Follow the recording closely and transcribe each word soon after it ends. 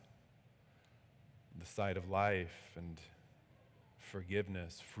the sight of life and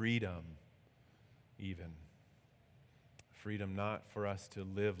forgiveness, freedom even. Freedom not for us to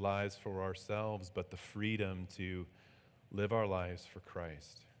live lives for ourselves, but the freedom to live our lives for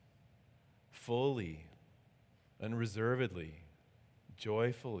Christ. Fully, unreservedly,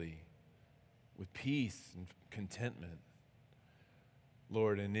 joyfully, with peace and contentment.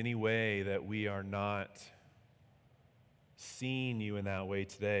 Lord, in any way that we are not seeing you in that way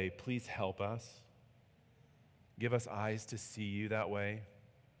today, please help us. Give us eyes to see you that way.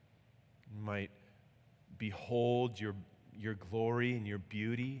 We might behold your glory and your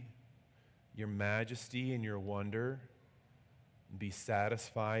beauty, your majesty and your wonder, and be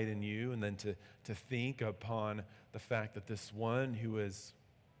satisfied in you, and then to think upon the fact that this one who is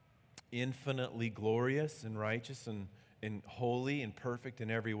infinitely glorious and righteous and holy and perfect in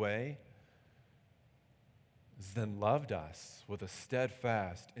every way has then loved us with a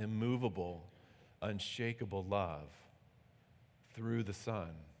steadfast, immovable, unshakable love through the Son,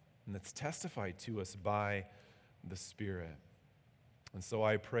 and that's testified to us by the Spirit. And so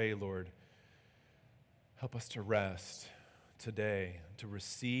I pray, Lord, help us to rest today, to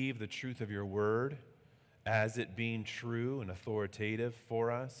receive the truth of your word as it being true and authoritative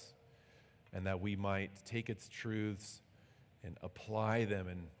for us, and that we might take its truths and apply them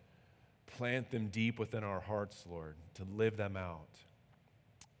and plant them deep within our hearts, Lord, to live them out.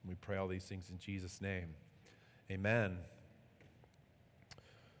 We pray all these things in Jesus' name. Amen.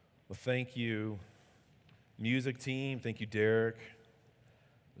 Well, thank you, music team. Thank you, Derek,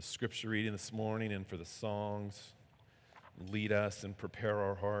 the scripture reading this morning, and for the songs. Lead us and prepare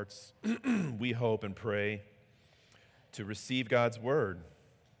our hearts, we hope and pray, to receive God's word.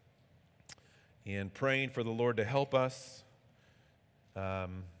 And praying for the Lord to help us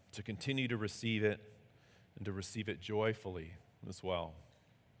to continue to receive it and to receive it joyfully as well.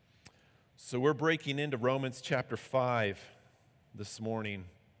 So we're breaking into Romans chapter 5 this morning.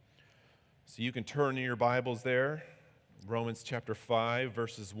 So you can turn in your Bibles there. Romans chapter 5,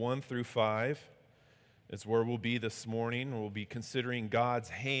 verses 1 through 5 is where we'll be this morning. We'll be considering God's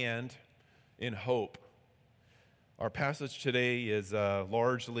hand in hope. Our passage today is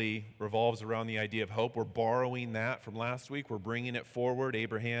largely revolves around the idea of hope. We're borrowing that from last week. We're bringing it forward.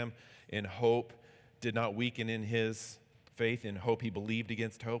 Abraham in hope did not weaken in his faith. In hope he believed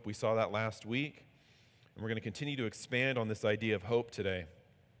against hope. We saw that last week. And we're going to continue to expand on this idea of hope today.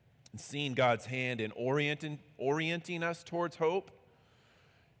 And seeing God's hand in orienting us towards hope,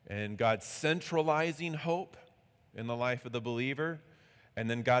 and God centralizing hope in the life of the believer, and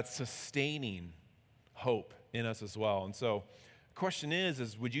then God sustaining hope in us as well. And so the question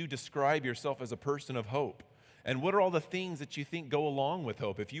is would you describe yourself as a person of hope? And what are all the things that you think go along with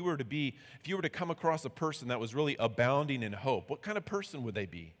hope? If you were to come across a person that was really abounding in hope, what kind of person would they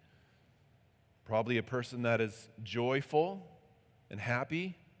be? Probably a person that is joyful and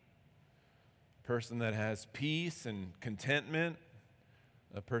happy, a person that has peace and contentment,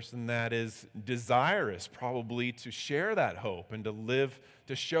 a person that is desirous probably to share that hope and to live,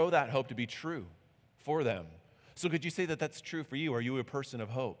 to show that hope to be true for them. So could you say that that's true for you? Are you a person of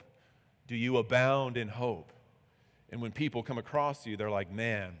hope? Do you abound in hope? And when people come across you, they're like,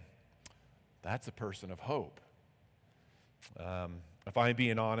 man, that's a person of hope. If I'm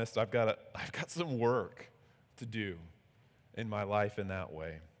being honest, I've got some work to do in my life in that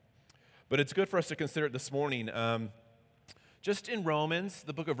way. But it's good for us to consider it this morning. Just in Romans,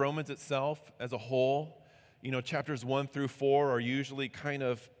 the book of Romans itself as a whole, chapters 1 through 4 are usually kind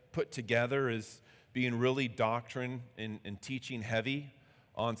of put together as being really doctrine and teaching heavy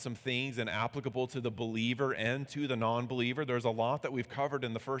on some things and applicable to the believer and to the non-believer. There's a lot that we've covered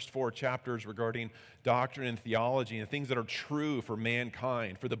in the first 4 chapters regarding doctrine and theology and things that are true for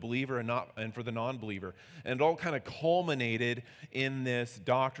mankind, for the believer and for the non-believer. And it all kind of culminated in this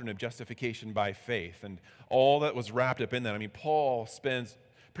doctrine of justification by faith and all that was wrapped up in that. I mean, Paul spends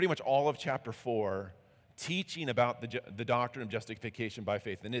pretty much all of chapter 4 teaching about the doctrine of justification by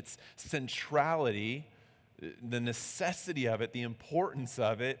faith and its centrality, the necessity of it, the importance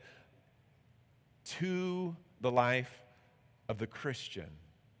of it to the life of the Christian.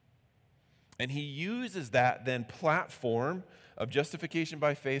 And he uses that then platform of justification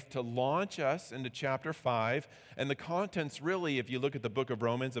by faith to launch us into chapter 5. And the contents really, if you look at the book of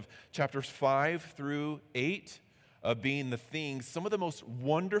Romans, of chapters 5 through 8, of being the things, some of the most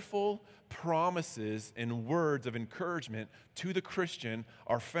wonderful promises and words of encouragement to the Christian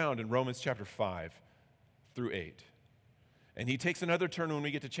are found in Romans chapter 5 through 8. And he takes another turn when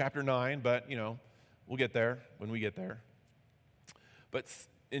we get to chapter 9, but, we'll get there when we get there. But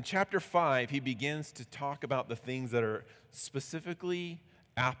in chapter 5, he begins to talk about the things that are specifically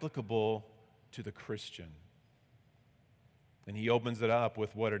applicable to the Christian. And he opens it up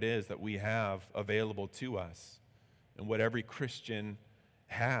with what it is that we have available to us and what every Christian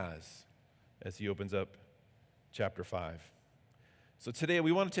has as he opens up chapter 5. So today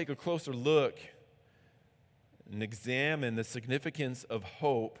we want to take a closer look and examine the significance of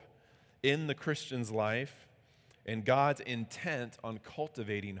hope in the Christian's life and God's intent on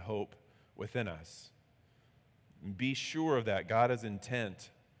cultivating hope within us. Be sure of that. God is intent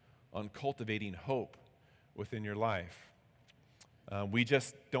on cultivating hope within your life. We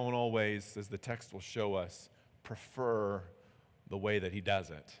just don't always, as the text will show us, prefer the way that he does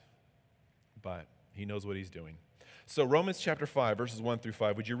it. But he knows what he's doing. So Romans chapter 5, verses 1 through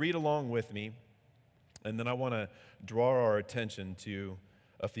 5. Would you read along with me? And then I want to draw our attention to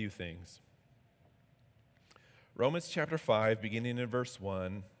a few things. Romans chapter 5, beginning in verse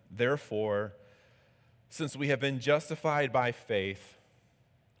 1. Therefore, since we have been justified by faith,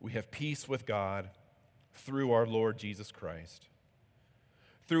 we have peace with God through our Lord Jesus Christ.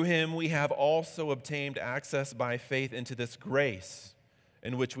 Through him we have also obtained access by faith into this grace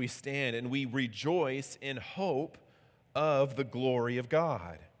in which we stand, and we rejoice in hope of the glory of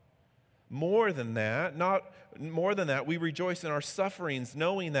God. More than that, we rejoice in our sufferings,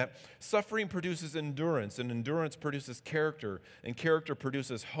 knowing that suffering produces endurance, and endurance produces character, and character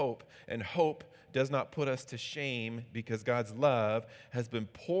produces hope, and hope does not put us to shame because God's love has been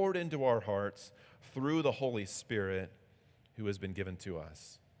poured into our hearts through the Holy Spirit who has been given to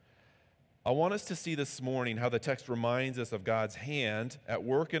us. I want us to see this morning how the text reminds us of God's hand at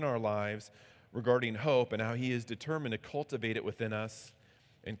work in our lives regarding hope and how he is determined to cultivate it within us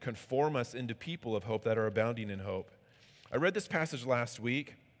and conform us into people of hope that are abounding in hope. I read this passage last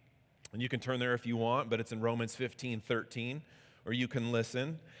week, and you can turn there if you want, but it's in Romans 15:13, or you can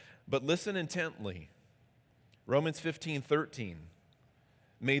listen. But listen intently. Romans 15:13.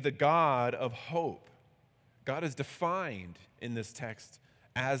 May the God of hope, God is defined in this text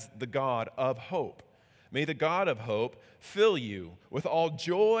as the God of hope. May the God of hope fill you with all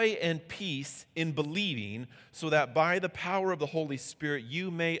joy and peace in believing, so that by the power of the Holy Spirit you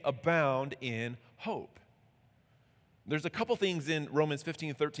may abound in hope. There's a couple things in Romans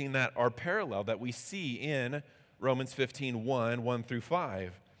 15:13 that are parallel that we see in Romans 15:1, 1 through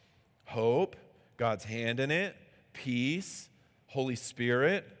 5. Hope, God's hand in it, peace, Holy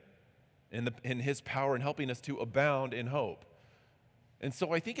Spirit, and his power in helping us to abound in hope. And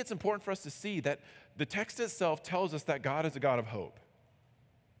so I think it's important for us to see that the text itself tells us that God is a God of hope.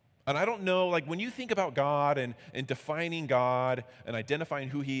 And I don't know, like when you think about God and defining God and identifying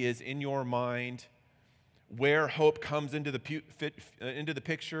who he is in your mind, where hope comes into the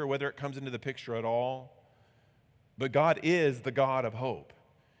picture, whether it comes into the picture at all. But God is the God of hope.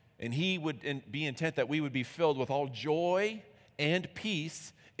 And he would be intent that we would be filled with all joy and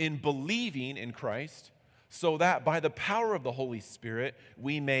peace in believing in Christ, so that by the power of the Holy Spirit,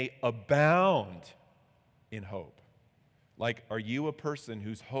 we may abound in hope. Like, are you a person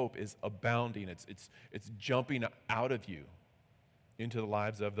whose hope is abounding? It's jumping out of you into the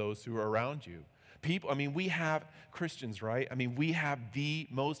lives of those who are around you. People, we have Christians, right? We have the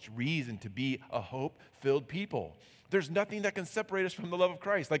most reason to be a hope-filled people. There's nothing that can separate us from the love of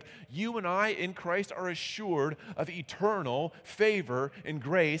Christ. Like, you and I in Christ are assured of eternal favor and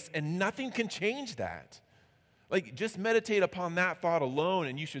grace, and nothing can change that. Like, just meditate upon that thought alone,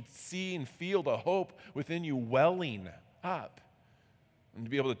 and you should see and feel the hope within you welling up. And to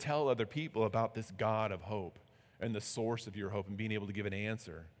be able to tell other people about this God of hope and the source of your hope, and being able to give an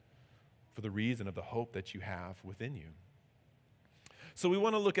answer for the reason of the hope that you have within you. So we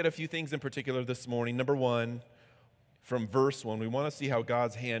want to look at a few things in particular this morning. Number one, from verse 1, we want to see how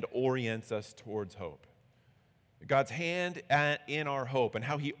God's hand orients us towards hope. God's hand in our hope and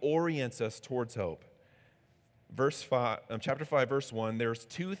how he orients us towards hope. Chapter 5, verse 1, there's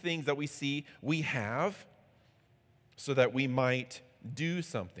two things that we see we have so that we might do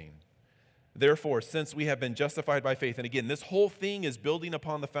something. Therefore, since we have been justified by faith, and again, this whole thing is building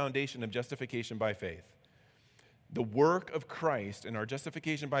upon the foundation of justification by faith. The work of Christ and our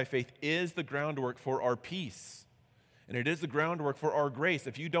justification by faith is the groundwork for our peace. And it is the groundwork for our grace.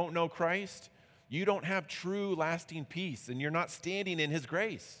 If you don't know Christ, you don't have true lasting peace, and you're not standing in his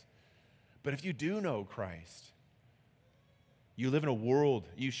grace. But if you do know Christ, you live in a world,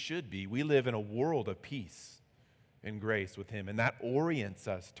 we live in a world of peace and grace with him. And that orients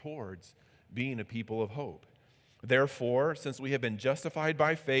us towards being a people of hope. Therefore, since we have been justified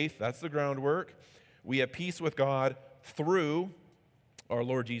by faith, that's the groundwork, we have peace with God through our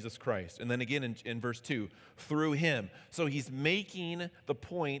Lord Jesus Christ. And then again in verse 2, through him. So he's making the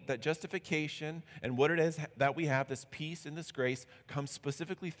point that justification and what it is that we have, this peace and this grace, comes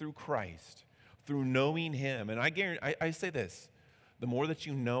specifically through Christ. through knowing him. And I guarantee, I say this, the more that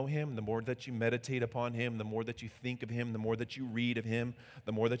you know him, the more that you meditate upon him, the more that you think of him, the more that you read of him,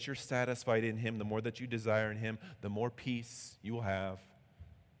 the more that you're satisfied in him, the more that you desire in him, the more peace you will have.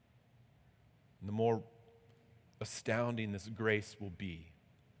 And the more astounding this grace will be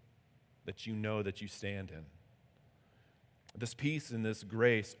that you know that you stand in. This peace and this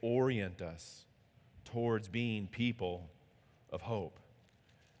grace orient us towards being people of hope.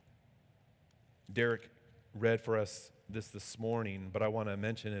 Derek read for us this morning, but I want to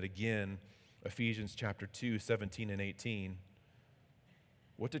mention it again. Ephesians chapter 2, 17 and 18.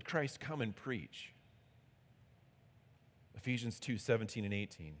 What did Christ come and preach? Ephesians 2, 17 and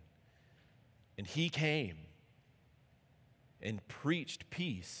 18. And he came and preached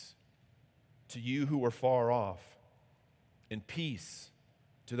peace to you who were far off, and peace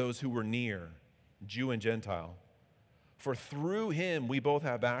to those who were near, Jew and Gentile. For through him we both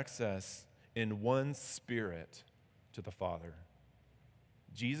have access in one Spirit to the Father.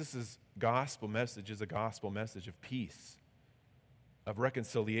 Jesus' gospel message is a gospel message of peace, of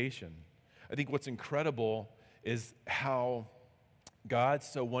reconciliation. I think what's incredible is how God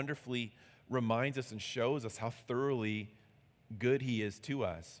so wonderfully reminds us and shows us how thoroughly good he is to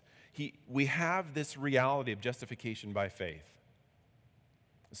us. We have this reality of justification by faith.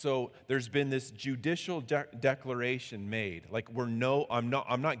 So there's been this judicial declaration made, like I'm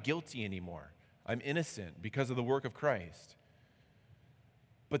not guilty anymore. I'm innocent because of the work of Christ.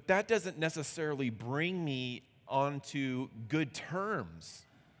 But that doesn't necessarily bring me onto good terms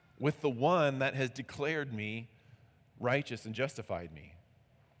with the one that has declared me righteous and justified me.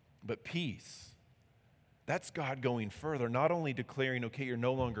 But peace, that's God going further, not only declaring, okay, you're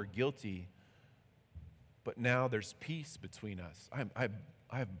no longer guilty, but now there's peace between us.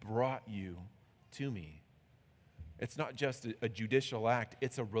 I've brought you to me. It's not just a judicial act,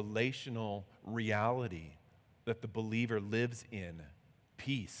 it's a relational reality that the believer lives in,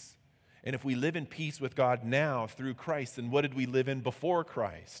 peace. And if we live in peace with God now through Christ, then what did we live in before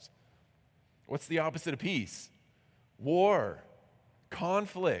Christ? What's the opposite of peace? War,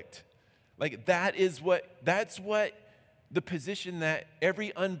 conflict. Like that's what the position that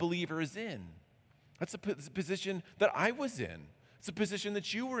every unbeliever is in. That's the position that I was in. It's the position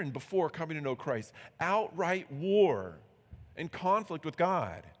that you were in before coming to know Christ. Outright war and conflict with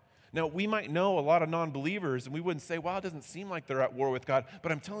God. Now, we might know a lot of non-believers, and we wouldn't say, well, it doesn't seem like they're at war with God.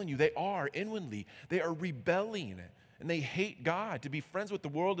 But I'm telling you, they are inwardly. They are rebelling, and they hate God. To be friends with the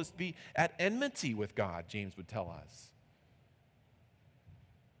world is to be at enmity with God, James would tell us.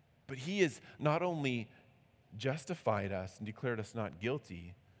 But he has not only justified us and declared us not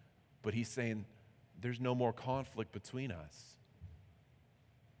guilty, but he's saying there's no more conflict between us.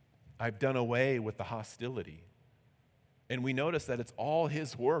 I've done away with the hostility. And we notice that it's all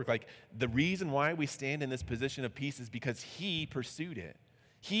his work. Like the reason why we stand in this position of peace is because he pursued it.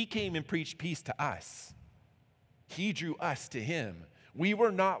 He came and preached peace to us. He drew us to him. We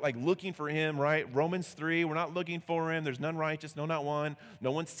were not like looking for him, right? Romans 3, we're not looking for him. There's none righteous, no, not one.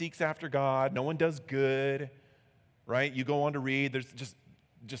 No one seeks after God. No one does good, right? You go on to read, there's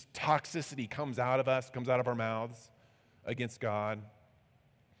just toxicity comes out of us, comes out of our mouths against God.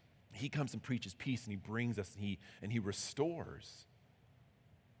 He comes and preaches peace, and he brings us, and he restores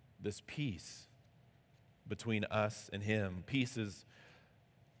this peace between us and him. Peace is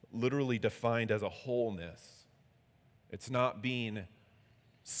literally defined as a wholeness. It's not being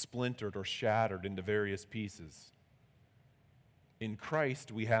splintered or shattered into various pieces. In Christ,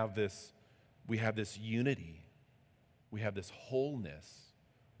 we have this unity. We have this wholeness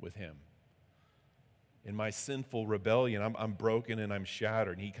with him. In my sinful rebellion, I'm broken and I'm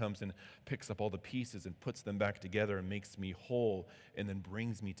shattered. And he comes and picks up all the pieces and puts them back together and makes me whole and then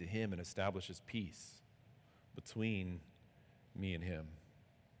brings me to him and establishes peace between me and him.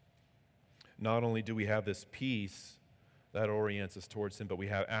 Not only do we have this peace that orients us towards him, but we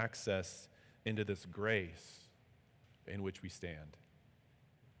have access into this grace in which we stand.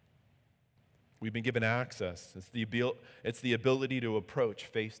 We've been given access. It's the ability to approach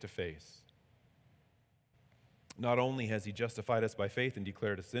face to face. Not only has he justified us by faith and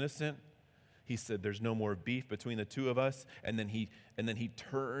declared us innocent, he said there's no more beef between the two of us, and then he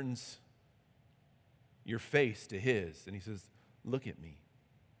turns your face to his, and he says, look at me.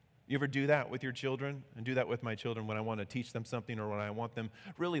 You ever do that with your children? And do that with my children when I want to teach them something, or when I want them,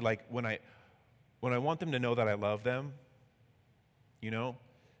 really like when I want them to know that I love them, lift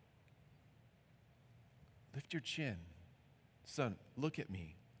your chin. Son, look at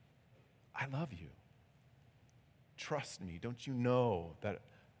me. I love you. Trust me. Don't you know that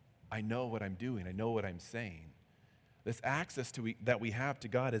I know what I'm doing? I know what I'm saying. This access that we have to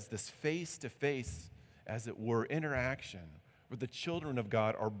God is this face-to-face, as it were, interaction where the children of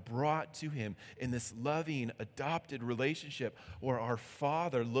God are brought to him in this loving, adopted relationship where our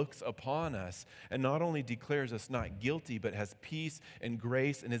Father looks upon us and not only declares us not guilty, but has peace and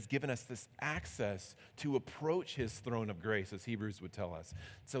grace and has given us this access to approach his throne of grace, as Hebrews would tell us,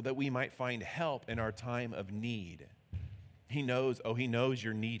 so that we might find help in our time of need. He knows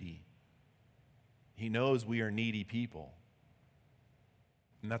you're needy. He knows we are needy people.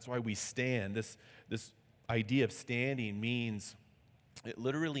 And that's why we stand. This idea of standing it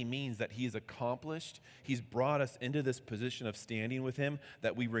literally means that he's accomplished. He's brought us into this position of standing with him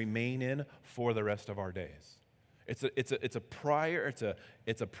that we remain in for the rest of our days. It's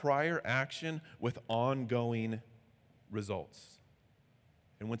a prior action with ongoing results.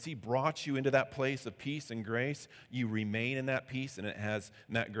 And once he brought you into that place of peace and grace, you remain in that peace and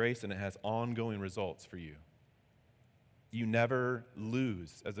that grace, and it has ongoing results for you. You never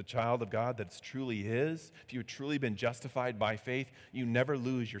lose as a child of God that's truly his. If you've truly been justified by faith, you never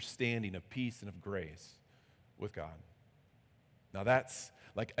lose your standing of peace and of grace with God. Now that's,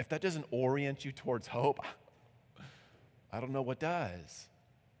 if that doesn't orient you towards hope, I don't know what does.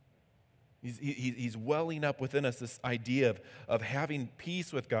 He's welling up within us this idea of having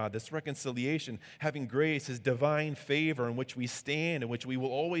peace with God, this reconciliation, having grace, his divine favor in which we stand, in which we will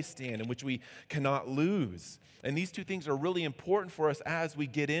always stand, in which we cannot lose. And these two things are really important for us as we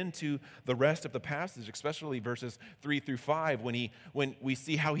get into the rest of the passage, especially verses 3 through 5, when we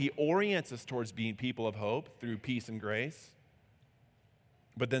see how he orients us towards being people of hope through peace and grace.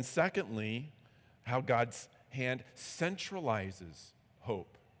 But then secondly, how God's hand centralizes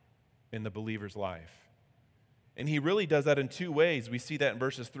hope in the believer's life. And he really does that in two ways. We see that in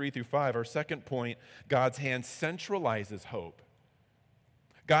verses 3 through 5. Our second point, God's hand centralizes hope.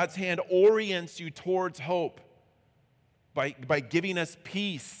 God's hand orients you towards hope by giving us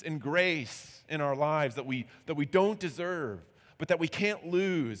peace and grace in our lives that we don't deserve, but that we can't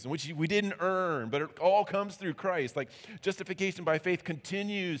lose, and which we didn't earn, but it all comes through Christ. Justification by faith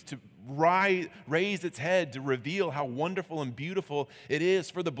continues to raise its head to reveal how wonderful and beautiful it is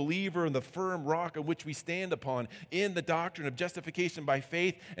for the believer and the firm rock on which we stand upon in the doctrine of justification by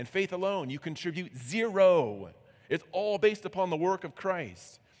faith and faith alone. You contribute zero. It's all based upon the work of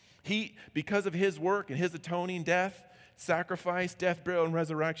Christ. Because of his work and his atoning death, sacrifice, death, burial, and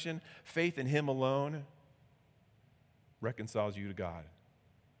resurrection, faith in him alone reconciles you to God.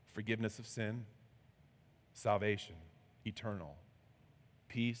 Forgiveness of sin, salvation, eternal,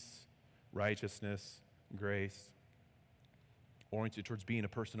 peace, righteousness, grace, oriented towards being a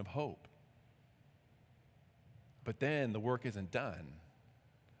person of hope. But then the work isn't done.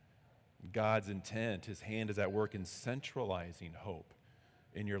 God's intent, his hand is at work in centralizing hope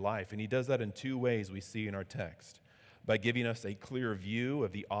in your life. And he does that in two ways we see in our text. By giving us a clear view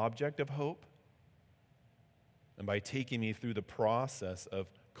of the object of hope, and by taking me through the process of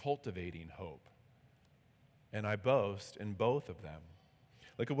cultivating hope. And I boast in both of them.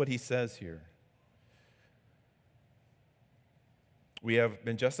 Look at what he says here. We have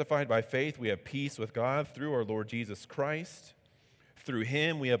been justified by faith. We have peace with God through our Lord Jesus Christ. Through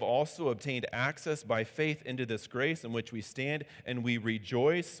him we have also obtained access by faith into this grace in which we stand, and we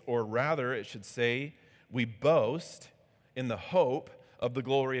rejoice, or rather it should say, we boast in the hope of the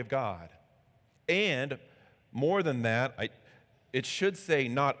glory of God. And more than that, it should say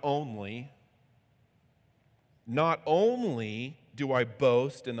not only do I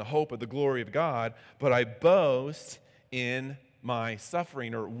boast in the hope of the glory of God, but I boast in my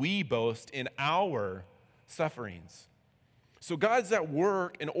suffering, or we boast in our sufferings. So God's at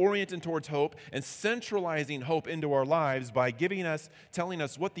work and orienting towards hope and centralizing hope into our lives by telling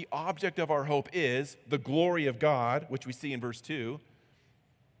us what the object of our hope is, the glory of God, which we see in verse 2,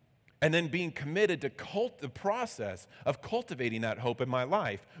 and then being committed to the process of cultivating that hope in my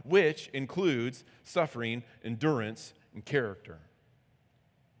life, which includes suffering, endurance, and character.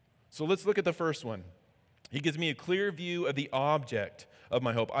 So let's look at the first one. He gives me a clear view of the object of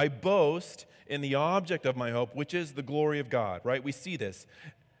my hope. I boast in the object of my hope, which is the glory of God, right? We see this.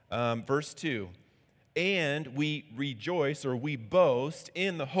 Verse 2, and we rejoice, or we boast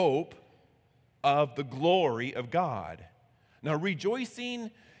in the hope of the glory of God. Now,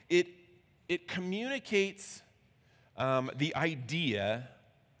 rejoicing, it communicates the idea,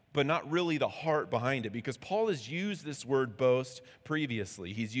 but not really the heart behind it, because Paul has used this word boast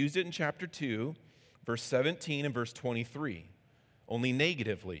previously. He's used it in chapter 2, verse 17 and verse 23, only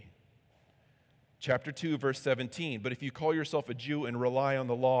negatively. Chapter 2, verse 17, but if you call yourself a Jew and rely on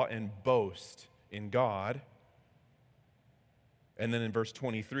the law and boast in God, and then in verse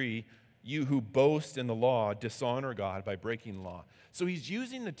 23, you who boast in the law dishonor God by breaking the law. So he's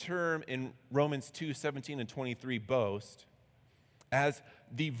using the term in Romans 2:17 and 23, boast, as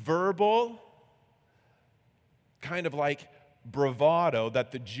the verbal kind of like bravado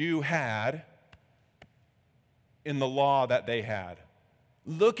that the Jew had in the law that they had.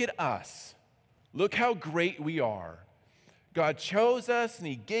 Look at us. Look how great we are. God chose us and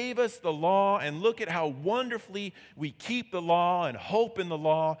he gave us the law, and look at how wonderfully we keep the law and hope in the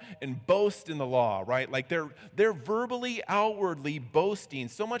law and boast in the law, right? Like they're verbally, outwardly boasting,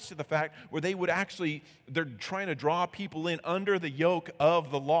 so much to the fact where they're trying to draw people in under the yoke of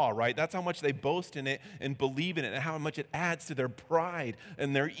the law, right? That's how much they boast in it and believe in it, and how much it adds to their pride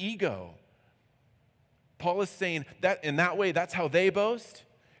and their ego. Paul is saying that in that way, that's how they boast.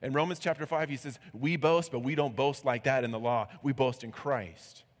 In Romans chapter 5, he says, we boast, but we don't boast like that in the law. We boast in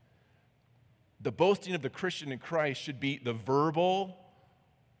Christ. The boasting of the Christian in Christ should be the verbal,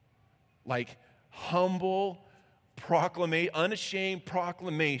 like humble, unashamed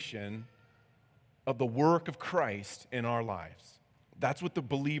proclamation of the work of Christ in our lives. That's what the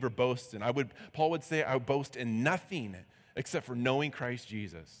believer boasts in. Paul would say, I boast in nothing except for knowing Christ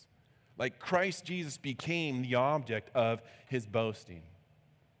Jesus. Like Christ Jesus became the object of his boasting.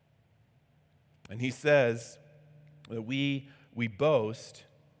 And he says that we boast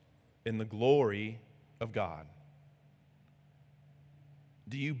in the glory of God.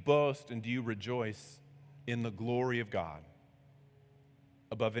 Do you boast and do you rejoice in the glory of God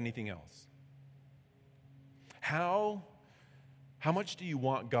above anything else? How much do you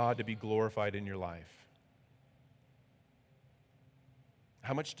want God to be glorified in your life?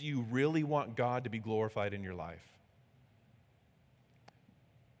 How much do you really want God to be glorified in your life?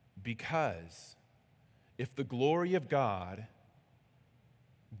 Because if the glory of God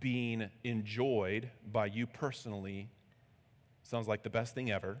being enjoyed by you personally sounds like the best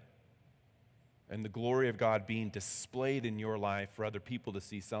thing ever, and the glory of God being displayed in your life for other people to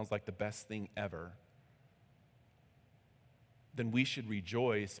see sounds like the best thing ever, then we should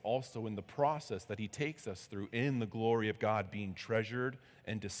rejoice also in the process that he takes us through in the glory of God being treasured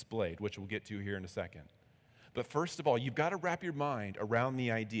and displayed, which we'll get to here in a second. But first of all, you've got to wrap your mind around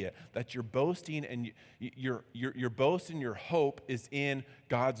the idea that your boasting and your boast and your hope is in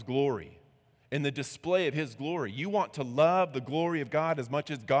God's glory, in the display of his glory. You want to love the glory of God as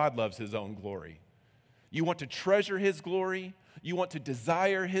much as God loves his own glory. You want to treasure his glory. You want to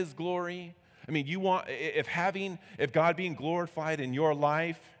desire his glory. I mean, if God being glorified in your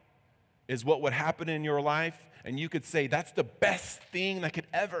life is what would happen in your life, and you could say, that's the best thing that could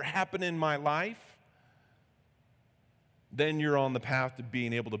ever happen in my life, then you're on the path to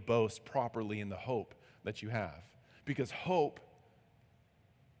being able to boast properly in the hope that you have. Because hope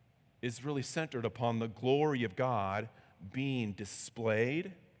is really centered upon the glory of God being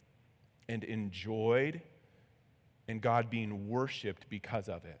displayed and enjoyed, and God being worshiped because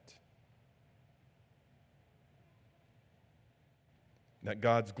of it. That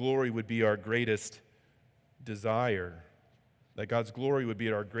God's glory would be our greatest desire, that God's glory would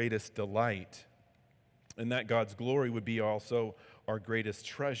be our greatest delight, and that God's glory would be also our greatest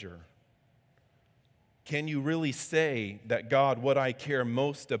treasure. Can you really say that, God, what I care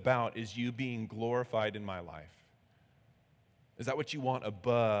most about is you being glorified in my life? Is that what you want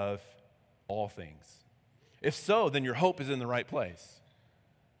above all things? If so, then your hope is in the right place.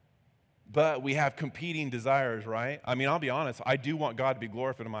 But we have competing desires, right? I mean, I'll be honest, I do want God to be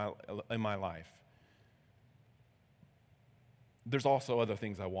glorified in my life. There's also other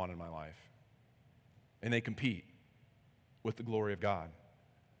things I want in my life, and they compete with the glory of God.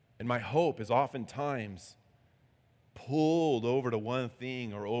 And my hope is oftentimes pulled over to one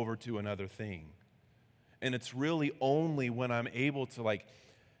thing or over to another thing. And it's really only when I'm able to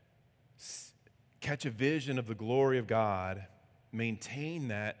catch a vision of the glory of God, maintain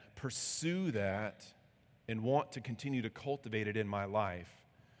that, pursue that, and want to continue to cultivate it in my life,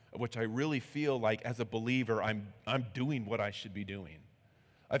 which I really feel like as a believer I'm doing what I should be doing.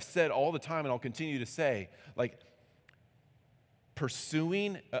 I've said all the time, and I'll continue to say,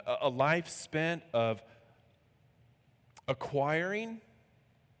 pursuing a life spent of acquiring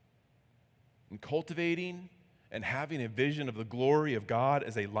and cultivating and having a vision of the glory of God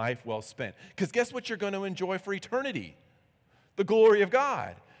as a life well spent. Because guess what you're going to enjoy for eternity? The glory of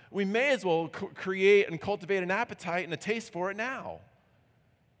God. We may as well create and cultivate an appetite and a taste for it now,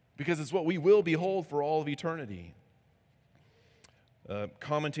 because it's what we will behold for all of eternity.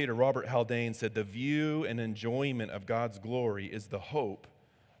 Commentator Robert Haldane said, the view and enjoyment of God's glory is the hope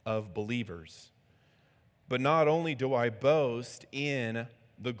of believers. But not only do I boast in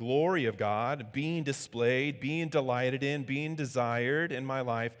the glory of God being displayed, being delighted in, being desired in my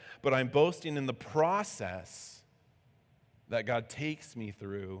life, but I'm boasting in the process that God takes me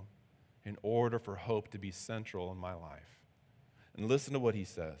through in order for hope to be central in my life. And listen to what he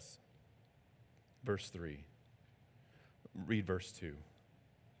says. Verse 3. Read verse 2.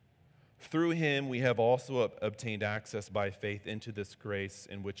 Through him we have also obtained access by faith into this grace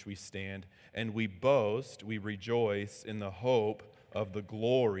in which we stand, and we boast, we rejoice in the hope of the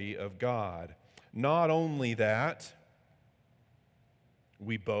glory of God. Not only that,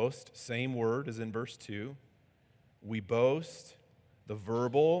 we boast, same word as in verse 2, we boast the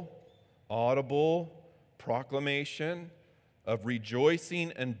verbal, audible proclamation of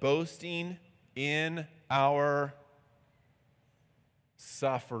rejoicing and boasting in our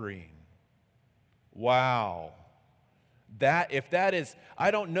suffering. Wow. If that is,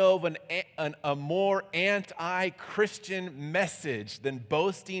 I don't know of a more anti-Christian message than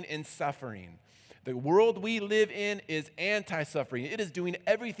boasting in suffering. The world we live in is anti-suffering. It is doing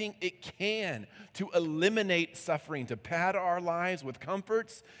everything it can to eliminate suffering, to pad our lives with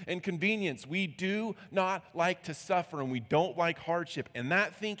comforts and convenience. We do not like to suffer, and we don't like hardship. And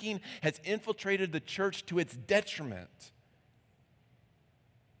that thinking has infiltrated the church to its detriment.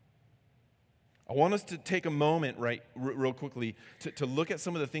 I want us to take a moment real quickly to look at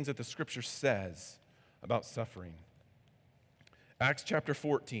some of the things that the Scripture says about suffering. Acts chapter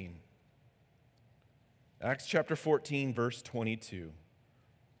 14. Acts chapter 14, verse 22.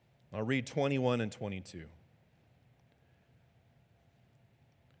 I'll read 21 and 22.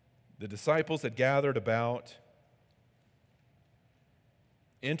 The disciples had gathered about,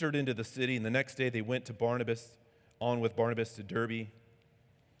 entered into the city, and the next day they went with Barnabas to Derbe.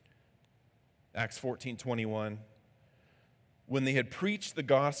 Acts 14:21. When they had preached the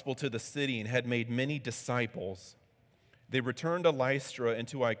gospel to the city and had made many disciples, they returned to Lystra and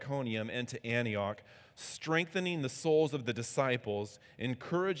to Iconium and to Antioch, strengthening the souls of the disciples,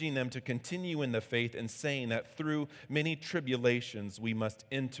 encouraging them to continue in the faith, and saying that through many tribulations we must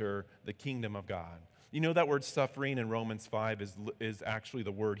enter the kingdom of God. You know that word suffering in Romans 5 is actually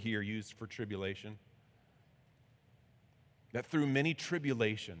the word here used for tribulation? That through many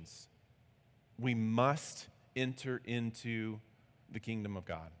tribulations we must enter into the kingdom of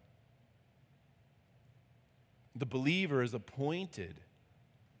God. The believer is appointed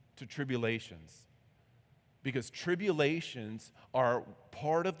to tribulations because tribulations are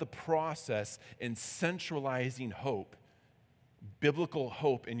part of the process in centralizing hope, biblical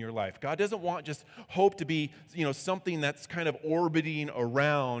hope in your life. God doesn't want just hope to be, something that's kind of orbiting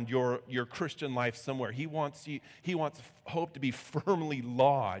around your Christian life somewhere. He wants hope to be firmly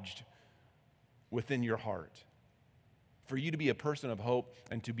lodged within your heart. For you to be a person of hope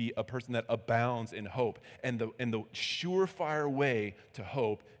and to be a person that abounds in hope. And the surefire way to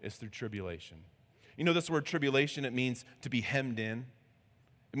hope is through tribulation. You know this word tribulation, it means to be hemmed in.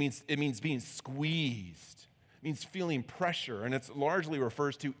 It means being squeezed. It means feeling pressure, and it largely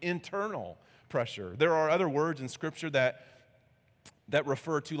refers to internal pressure. There are other words in Scripture that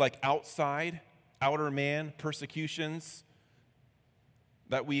refer to like outer man persecutions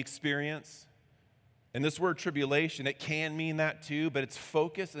that we experience. And this word tribulation, it can mean that too, but its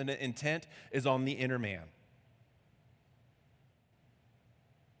focus and intent is on the inner man.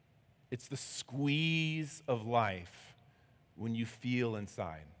 It's the squeeze of life when you feel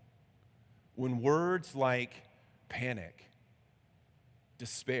inside. When words like panic,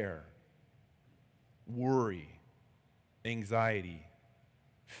 despair, worry, anxiety,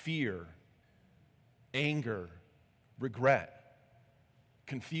 fear, anger, regret,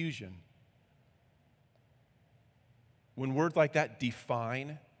 confusion, when words like that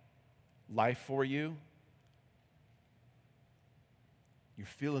define life for you, you're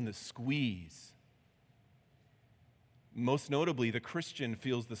feeling the squeeze. Most notably, the Christian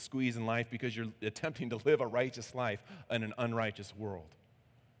feels the squeeze in life because you're attempting to live a righteous life in an unrighteous world.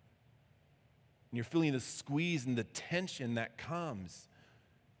 And you're feeling the squeeze and the tension that comes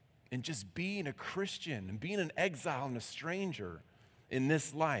in just being a Christian and being an exile and a stranger in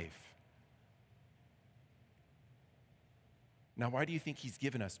this life. Now, why do you think he's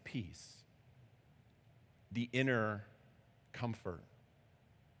given us peace? The inner comfort,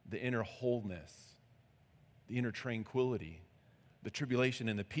 the inner wholeness, the inner tranquility, the tribulation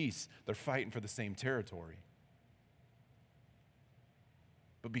and the peace, they're fighting for the same territory.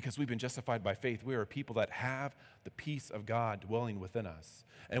 But because we've been justified by faith, we are people that have the peace of God dwelling within us.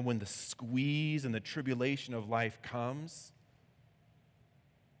 And when the squeeze and the tribulation of life comes,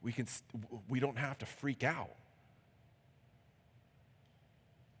 we don't have to freak out.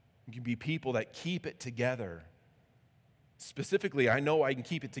 We can be people that keep it together Specifically, I know I can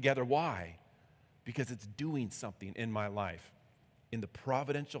keep it together. Why? Because it's doing something in my life. In the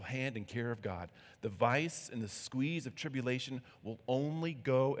providential hand and care of God, the vice and the squeeze of tribulation will only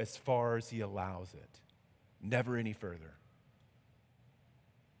go as far as He allows it, never any further.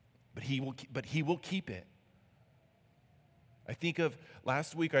 But He will keep it. I think of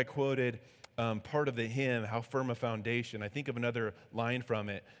last week I quoted part of the hymn, How Firm a Foundation. I think of another line from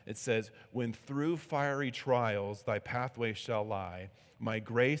it. It says, when through fiery trials thy pathway shall lie, my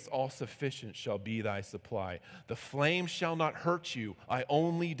grace all sufficient shall be thy supply. The flame shall not hurt you, I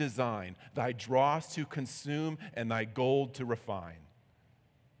only design thy dross to consume and thy gold to refine.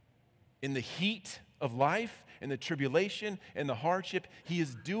 In the heat of life, in the tribulation, in the hardship, He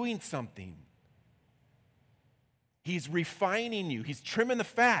is doing something. He's refining you. He's trimming the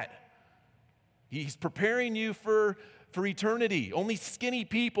fat. He's preparing you for eternity. Only skinny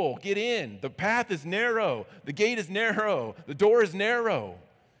people get in. The path is narrow. The gate is narrow. The door is narrow.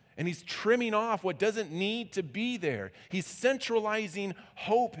 And He's trimming off what doesn't need to be there. He's centralizing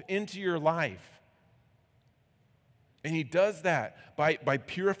hope into your life. And He does that by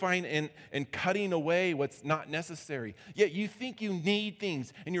purifying and cutting away what's not necessary. Yet you think you need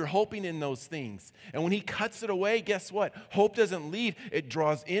things, and you're hoping in those things. And when He cuts it away, guess what? Hope doesn't leave. It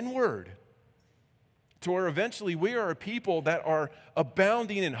draws inward. To where eventually we are a people that are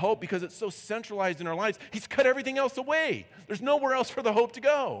abounding in hope because it's so centralized in our lives. He's cut everything else away. There's nowhere else for the hope to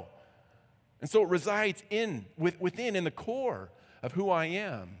go. And so it resides within in the core of who I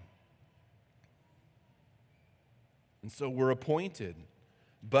am. And so we're appointed.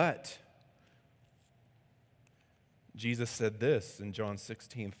 But Jesus said this in John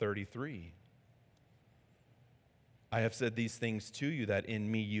 16:33. I have said these things to you that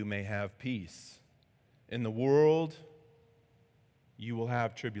in me you may have peace. In the world, you will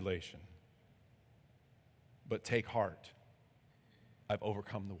have tribulation. But take heart. I've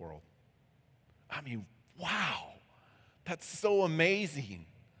overcome the world. I mean, wow. That's so amazing.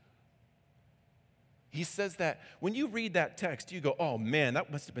 He says that when you read that text, you go, oh man, that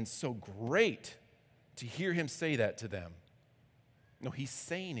must have been so great to hear Him say that to them. No, He's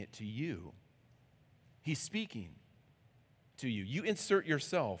saying it to you. He's speaking to you. You insert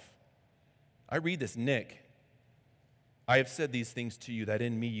yourself. I read this, Nick. I have said these things to you that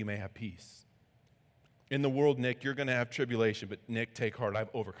in me you may have peace. In the world, Nick, you're going to have tribulation, but Nick, take heart. I've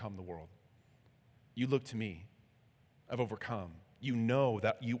overcome the world. You look to me. I've overcome. You know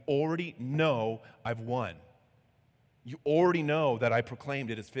that you already know I've won. You already know that I proclaimed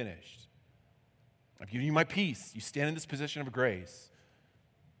it is finished. I've given you my peace. You stand in this position of grace.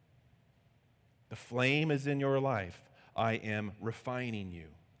 The flame is in your life. I am refining you.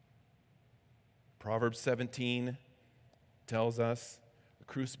 Proverbs 17 tells us, the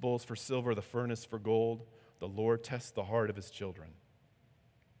crucible is for silver, the furnace for gold. The Lord tests the heart of His children.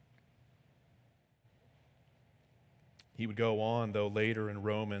 He would go on, though, later in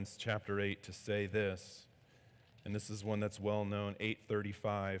Romans chapter 8 to say this, and this is one that's well known,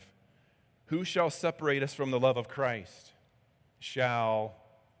 8:35. Who shall separate us from the love of Christ? Shall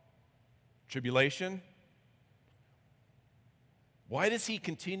tribulation? Why does he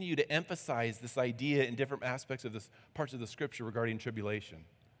continue to emphasize this idea in different aspects of this parts of the scripture regarding tribulation?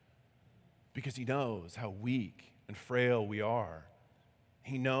 Because he knows how weak and frail we are.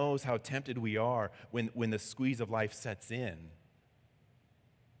 He knows how tempted we are when the squeeze of life sets in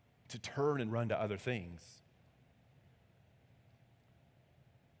to turn and run to other things.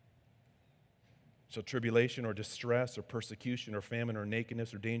 Shall tribulation or distress or persecution or famine or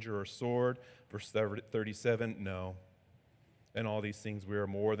nakedness or danger or sword? Verse 37, no. In all these things we are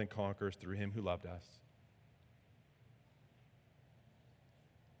more than conquerors through Him who loved us.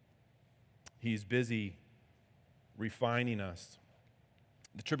 He's busy refining us.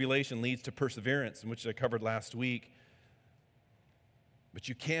 The tribulation leads to perseverance, which I covered last week. But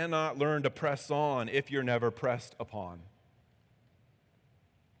you cannot learn to press on if you're never pressed upon.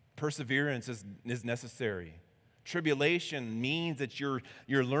 Perseverance is necessary. Tribulation means that you're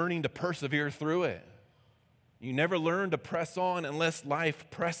learning to persevere through it. You never learn to press on unless life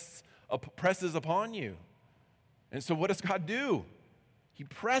presses upon you. And so what does God do? He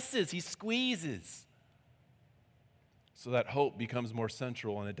presses, He squeezes, so that hope becomes more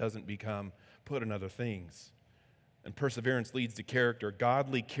central and it doesn't become put in other things. And perseverance leads to character.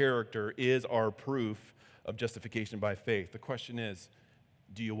 Godly character is our proof of justification by faith. The question is,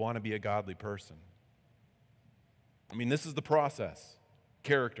 do you want to be a godly person? I mean, this is the process.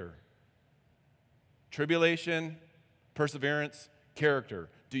 Character. Tribulation, perseverance, character.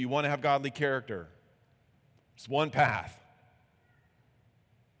 Do you want to have godly character? It's one path.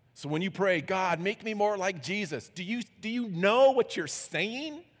 So when you pray, God, make me more like Jesus, do you know what you're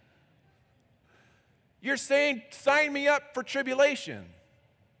saying? You're saying, sign me up for tribulation.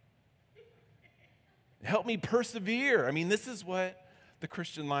 Help me persevere. I mean, this is what the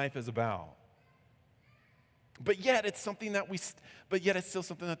Christian life is about. But yet it's still something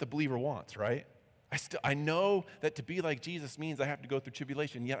that the believer wants, right? I know that to be like Jesus means I have to go through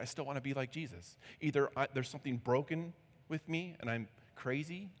tribulation, yet I still want to be like Jesus. Either there's something broken with me and I'm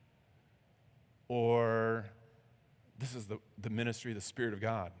crazy, or this is the ministry of the Spirit of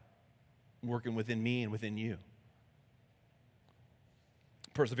God working within me and within you.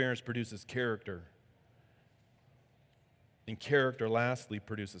 Perseverance produces character. And character, lastly,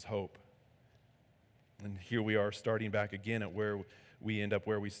 produces hope. And here we are starting back again at where we end up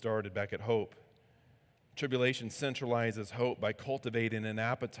where we started, back at hope. Tribulation centralizes hope by cultivating an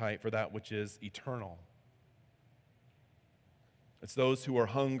appetite for that which is eternal. It's those who are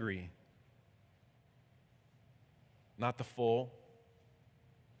hungry, not the full.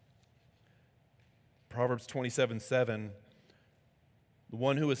 Proverbs 27:7, the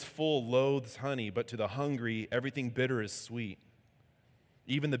one who is full loathes honey, but to the hungry everything bitter is sweet.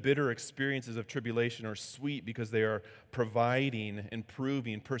 Even the bitter experiences of tribulation are sweet because they are providing and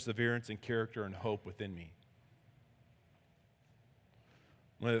proving perseverance and character and hope within me.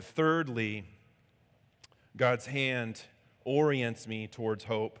 Thirdly, God's hand orients me towards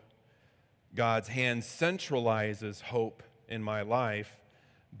hope. God's hand centralizes hope in my life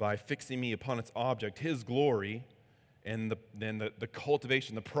by fixing me upon its object, His glory, and then the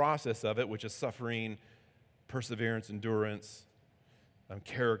cultivation, the process of it, which is suffering, perseverance, endurance,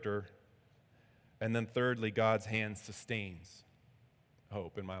 character. And then thirdly, God's hand sustains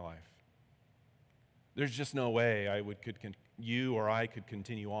hope in my life. There's just no way you or I could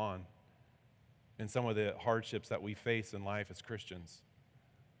continue on in some of the hardships that we face in life as Christians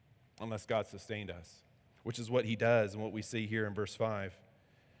unless God sustained us, which is what He does and what we see here in verse 5.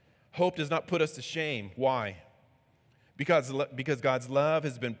 Hope does not put us to shame. Why? Because God's love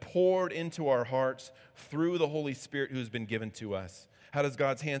has been poured into our hearts through the Holy Spirit who has been given to us. How does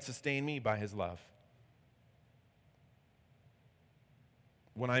God's hand sustain me? By His love.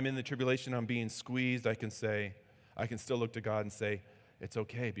 When I'm in the tribulation, I'm being squeezed, I can still look to God and say, it's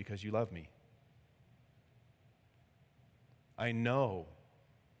okay because you love me. I know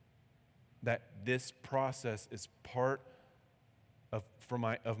that this process is part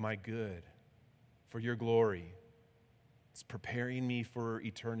of my good, for your glory. It's preparing me for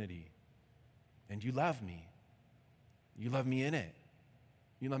eternity. And you love me. You love me in it.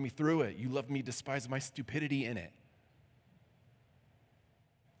 You love me through it. You love me despite my stupidity in it.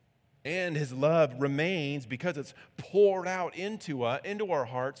 And His love remains because it's poured out into our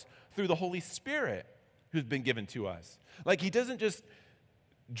hearts through the Holy Spirit who's been given to us. Like He doesn't just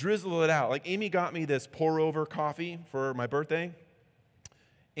drizzle it out. Like Amy got me this pour-over coffee for my birthday,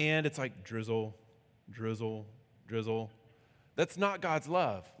 and it's like drizzle, drizzle, drizzle. That's not God's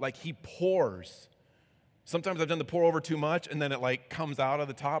love. Like He pours. Sometimes I've done the pour over too much, and then it like comes out of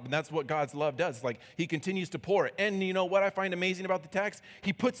the top, and that's what God's love does. It's like He continues to pour it. And you know what I find amazing about the text?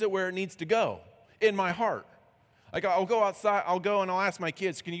 He puts it where it needs to go, in my heart. Like I'll go outside, I'll ask my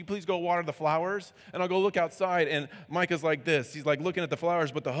kids, can you please go water the flowers? And I'll go look outside, and Micah's like this. He's like looking at the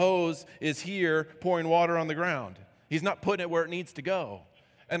flowers, but the hose is here pouring water on the ground. He's not putting it where it needs to go.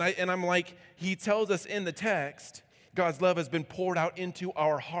 And I'm like, He tells us in the text, God's love has been poured out into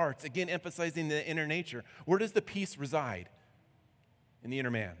our hearts. Again, emphasizing the inner nature. Where does the peace reside? In the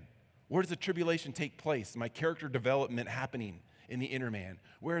inner man. Where does the tribulation take place? My character development happening in the inner man.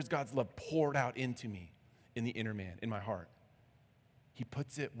 Where is God's love poured out into me? In the inner man, in my heart. He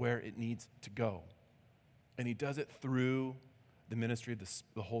puts it where it needs to go. And He does it through the ministry of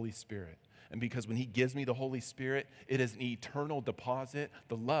the Holy Spirit. And because when He gives me the Holy Spirit, it is an eternal deposit.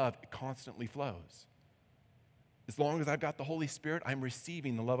 The love constantly flows. As long as I've got the Holy Spirit, I'm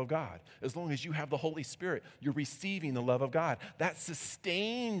receiving the love of God. As long as you have the Holy Spirit, you're receiving the love of God. That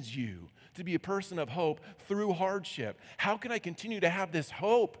sustains you to be a person of hope through hardship. How can I continue to have this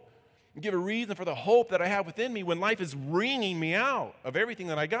hope and give a reason for the hope that I have within me when life is wringing me out of everything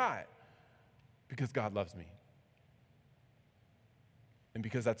that I got? Because God loves me. And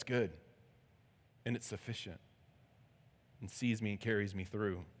because that's good. And it's sufficient. And sees me and carries me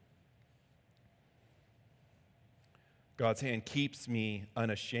through. God's hand keeps me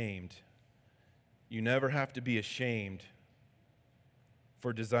unashamed. You never have to be ashamed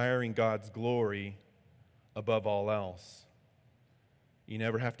for desiring God's glory above all else. You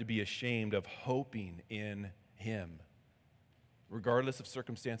never have to be ashamed of hoping in Him, regardless of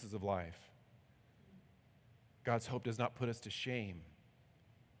circumstances of life. God's hope does not put us to shame.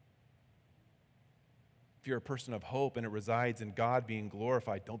 if you're a person of hope and it resides in God being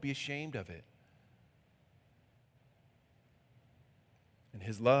glorified, don't be ashamed of it. And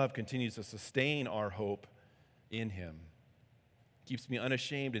his love continues to sustain our hope in him. Keeps me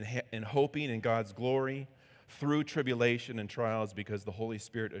unashamed and hoping in God's glory through tribulation and trials, because the Holy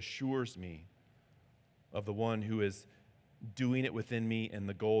Spirit assures me of the one who is doing it within me and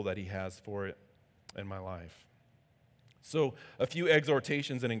the goal that he has for it in my life. So, a few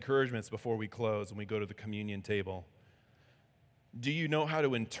exhortations and encouragements before we close and we go to the communion table. Do you know how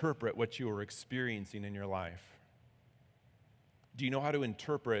to interpret what you are experiencing in your life? Do you know how to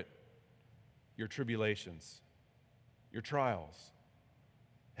interpret your tribulations, your trials?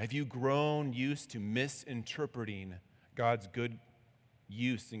 Have you grown used to misinterpreting God's good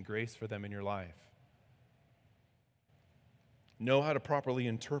use and grace for them in your life? Know how to properly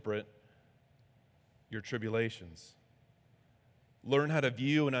interpret your tribulations. Learn how to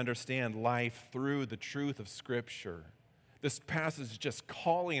view and understand life through the truth of Scripture. This passage is just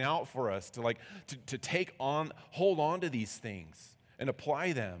calling out for us to take on, hold on to these things and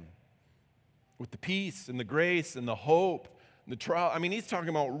apply them with the peace and the grace and the hope and the trial. I mean, he's talking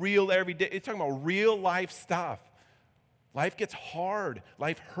about real everyday, he's talking about real life stuff. Life gets hard.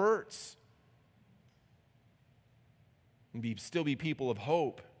 Life hurts. And still be people of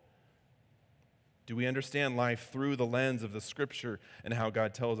hope. Do we understand life through the lens of the Scripture and how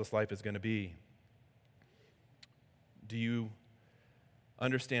God tells us life is going to be? Do you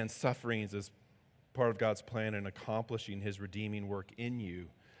understand sufferings as part of God's plan in accomplishing his redeeming work in you?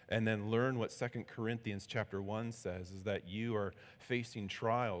 And then learn what 2 Corinthians chapter 1 says, is that you are facing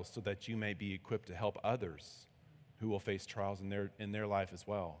trials so that you may be equipped to help others who will face trials in their life as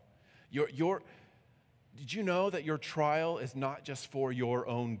well. Did you know that your trial is not just for your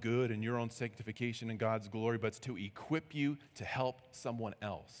own good and your own sanctification and God's glory, but it's to equip you to help someone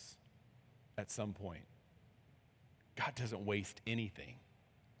else at some point? God doesn't waste anything.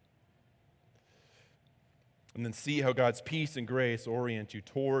 And then see how God's peace and grace orient you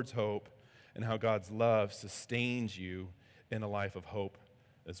towards hope and how God's love sustains you in a life of hope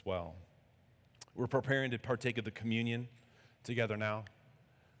as well. We're preparing to partake of the communion together now.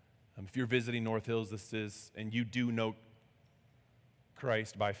 If you're visiting North Hills, and you do know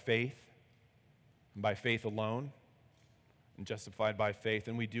Christ by faith alone, and justified by faith,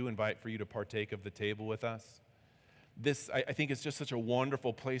 and we do invite for you to partake of the table with us. This, I think, is just such a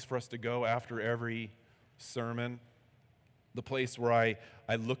wonderful place for us to go after every sermon. The place where I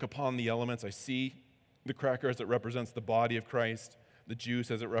look upon the elements, I see the cracker as it represents the body of Christ, the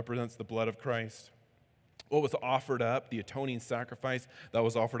juice as it represents the blood of Christ. What was offered up, the atoning sacrifice that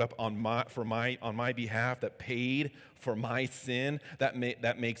was offered up on my behalf, that paid for my sin,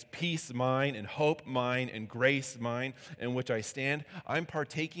 that makes peace mine and hope mine and grace mine, in which I stand. I'm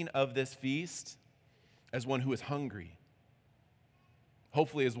partaking of this feast as one who is hungry,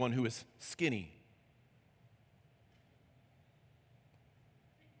 hopefully as one who is skinny,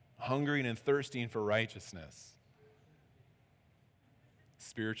 hungering and thirsting for righteousness,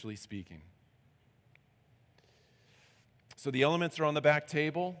 spiritually speaking. So the elements are on the back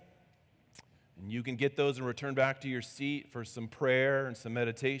table, and you can get those and return back to your seat for some prayer and some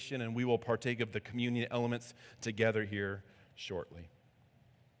meditation, and we will partake of the communion elements together here shortly.